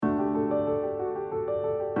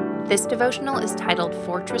This devotional is titled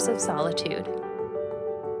Fortress of Solitude.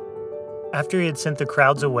 After he had sent the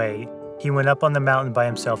crowds away, he went up on the mountain by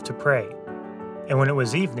himself to pray. And when it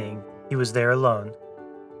was evening, he was there alone.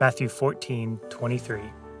 Matthew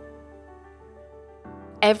 14:23.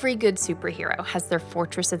 Every good superhero has their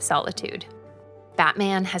fortress of solitude.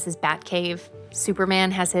 Batman has his Batcave,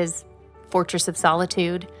 Superman has his Fortress of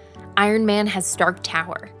Solitude, Iron Man has Stark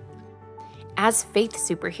Tower. As faith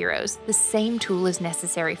superheroes, the same tool is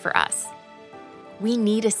necessary for us. We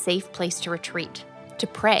need a safe place to retreat, to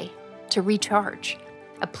pray, to recharge,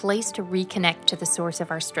 a place to reconnect to the source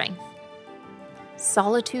of our strength.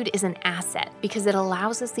 Solitude is an asset because it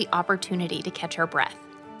allows us the opportunity to catch our breath.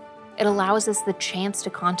 It allows us the chance to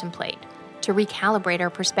contemplate, to recalibrate our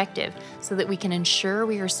perspective so that we can ensure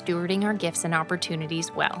we are stewarding our gifts and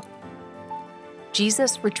opportunities well.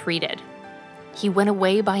 Jesus retreated. He went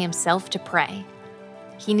away by himself to pray.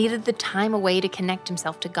 He needed the time away to connect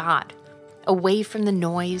himself to God, away from the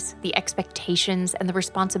noise, the expectations, and the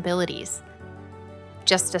responsibilities.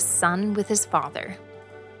 Just a son with his father.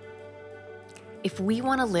 If we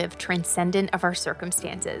want to live transcendent of our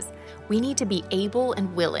circumstances, we need to be able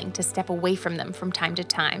and willing to step away from them from time to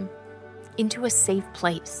time, into a safe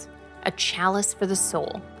place, a chalice for the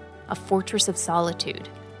soul, a fortress of solitude.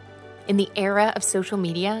 In the era of social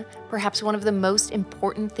media, perhaps one of the most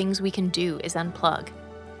important things we can do is unplug,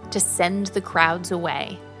 to send the crowds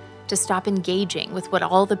away, to stop engaging with what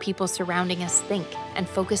all the people surrounding us think and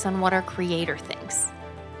focus on what our Creator thinks.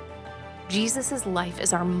 Jesus' life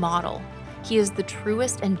is our model. He is the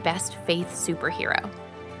truest and best faith superhero.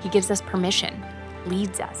 He gives us permission,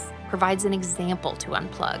 leads us, provides an example to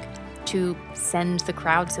unplug, to send the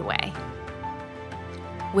crowds away.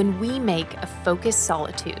 When we make a focused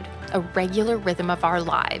solitude a regular rhythm of our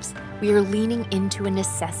lives, we are leaning into a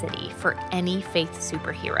necessity for any faith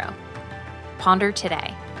superhero. Ponder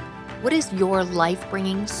today. What is your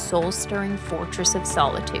life-bringing, soul-stirring fortress of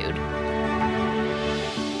solitude?